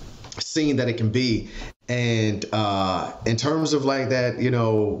scene that it can be. And in terms of like that,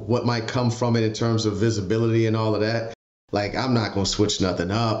 what might come from it in terms of visibility and all of that, like I'm not going to switch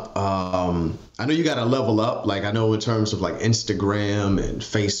nothing up. I know you got to level up. Like I know in terms of like Instagram and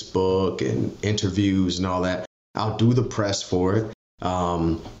Facebook and interviews and all that, I'll do the press for it.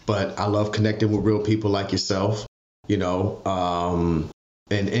 But I love connecting with real people like yourself, and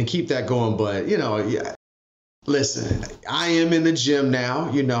keep that going. But, yeah, listen, I am in the gym now,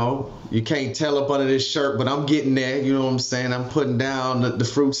 you can't tell up under this shirt, but I'm getting there. You know what I'm saying? I'm putting down the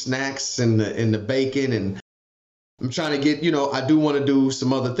fruit snacks and the bacon, and I'm trying to get, I do want to do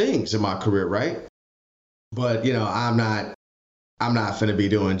some other things in my career. Right. But, I'm not finna be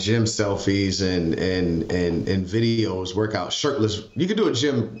doing gym selfies and videos, workout shirtless. You can do a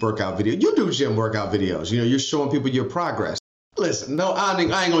gym workout video. You do gym workout videos. You're showing people your progress. Listen, no, I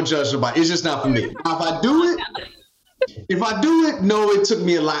ain't gonna judge nobody. It's just not for me. If I do it, no, it took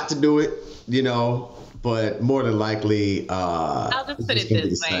me a lot to do it, but more than likely, I'll just put it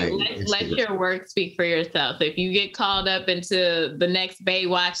this way. Let your work speak for yourself. If you get called up into the next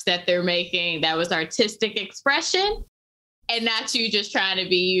Baywatch that they're making, that was artistic expression. And not you just trying to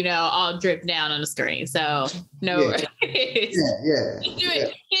be, all dripped down on the screen. So no. Yeah.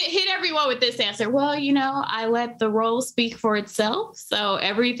 Hit everyone with this answer. Well, I let the role speak for itself. So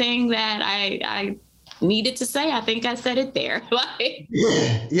everything that I needed to say, I think I said it there.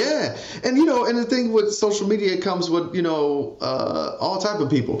 Yeah. And, and the thing with social media, it comes with, all type of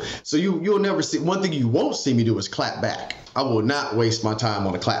people. So you'll never see, one thing you won't see me do is clap back. I will not waste my time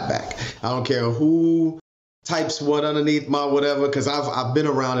on a clap back. I don't care who types what underneath my whatever, because I've been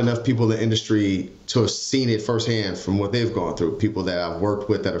around enough people in the industry to have seen it firsthand from what they've gone through, people that I've worked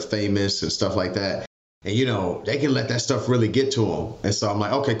with that are famous and stuff like that. And, they can let that stuff really get to them. And so I'm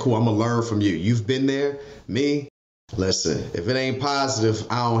like, okay, cool. I'm going to learn from you. You've been there. Me, listen, if it ain't positive,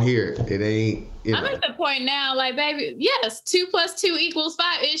 I don't hear it. It ain't. I'm at the point now, like, baby, yes, 2 + 2 = 5.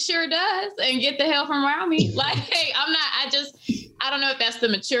 It sure does. And get the hell from around me. Like, hey, I don't know if that's the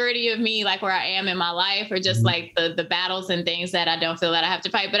maturity of me, like where I am in my life, or just like the battles and things that I don't feel that I have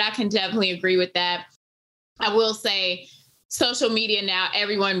to fight. But I can definitely agree with that. I will say social media now,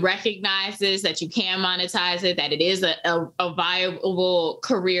 everyone recognizes that you can monetize it, that it is a viable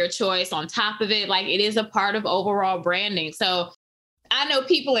career choice on top of it. Like it is a part of overall branding. So I know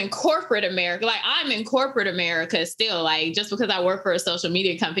people in corporate America, like I'm in corporate America still, like just because I work for a social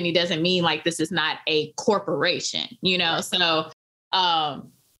media company doesn't mean like this is not a corporation, you know? Right.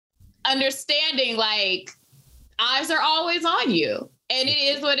 So understanding like eyes are always on you, and it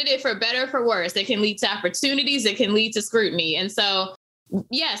is what it is, for better or for worse. It can lead to opportunities. It can lead to scrutiny. And so,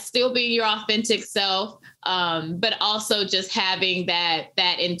 yes, still being your authentic self, but also just having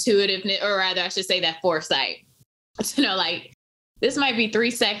that intuitiveness, or rather I should say that foresight, to know like, this might be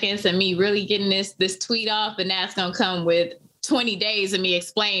 3 seconds of me really getting this tweet off, and that's going to come with 20 days of me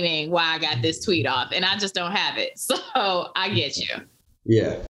explaining why I got this tweet off, and I just don't have it. So I get you.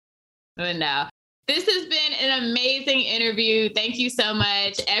 Yeah. But no, this has been an amazing interview. Thank you so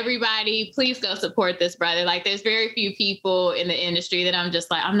much. Everybody, please go support this brother. Like, there's very few people in the industry that I'm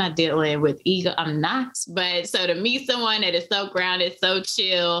just like, I'm not dealing with ego. I'm not. But so to meet someone that is so grounded, so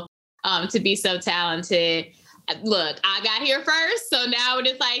chill, to be so talented. Look, I got here first, so now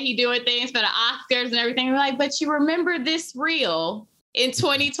it's like he doing things for the Oscars and everything. We're like, but you remember this reel in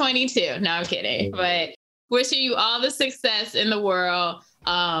 2022. No, I'm kidding. But wishing you all the success in the world.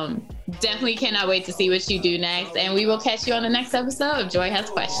 Definitely cannot wait to see what you do next. And we will catch you on the next episode of Joy Has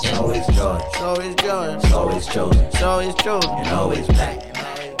Questions. Always joy, always joy, always chosen, always chosen, and always black.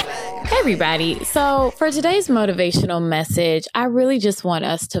 Hey everybody. So for today's motivational message, I really just want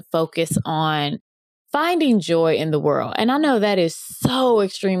us to focus on finding joy in the world. And I know that is so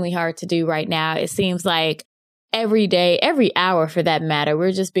extremely hard to do right now. It seems like every day, every hour for that matter,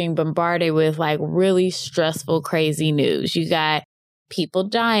 we're just being bombarded with like really stressful, crazy news. You got people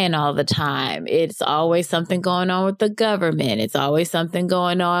dying all the time. It's always something going on with the government. It's always something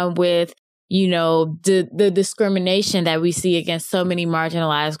going on with, you know, the discrimination that we see against so many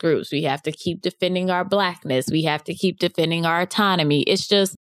marginalized groups. We have to keep defending our Blackness. We have to keep defending our autonomy. It's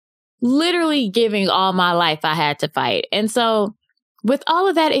just literally giving all my life I had to fight. And so with all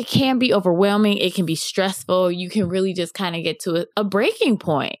of that, it can be overwhelming. It can be stressful. You can really just kind of get to a breaking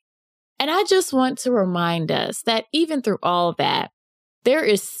point. And I just want to remind us that even through all of that, there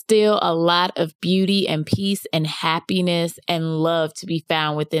is still a lot of beauty and peace and happiness and love to be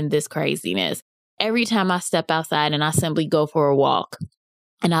found within this craziness. Every time I step outside and I simply go for a walk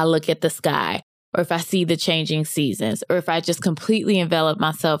and I look at the sky, or if I see the changing seasons, or if I just completely envelop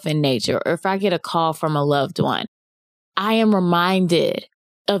myself in nature, or if I get a call from a loved one, I am reminded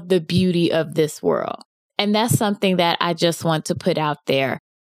of the beauty of this world. And that's something that I just want to put out there.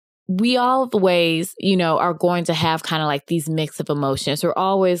 We always, you know, are going to have kind of like these mix of emotions. We're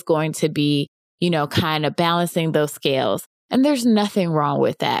always going to be, you know, kind of balancing those scales. And there's nothing wrong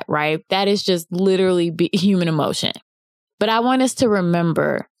with that, right? That is just literally human emotion. But I want us to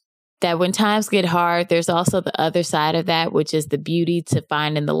remember that when times get hard, there's also the other side of that, which is the beauty to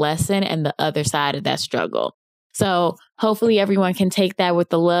find in the lesson and the other side of that struggle. So hopefully everyone can take that with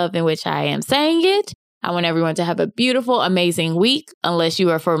the love in which I am saying it. I want everyone to have a beautiful, amazing week, unless you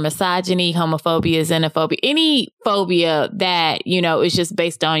are for misogyny, homophobia, xenophobia, any phobia that, you know, is just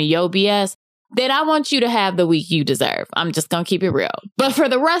based on your BS, then I want you to have the week you deserve. I'm just going to keep it real. But for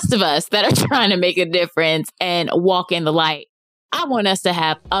the rest of us that are trying to make a difference and walk in the light, I want us to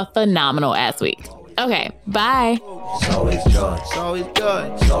have a phenomenal ass week. Okay, bye. It's always joy, it's always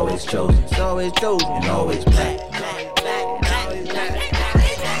joy, it's always chosen, it's always chosen, and always black.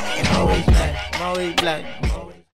 Always black, always black.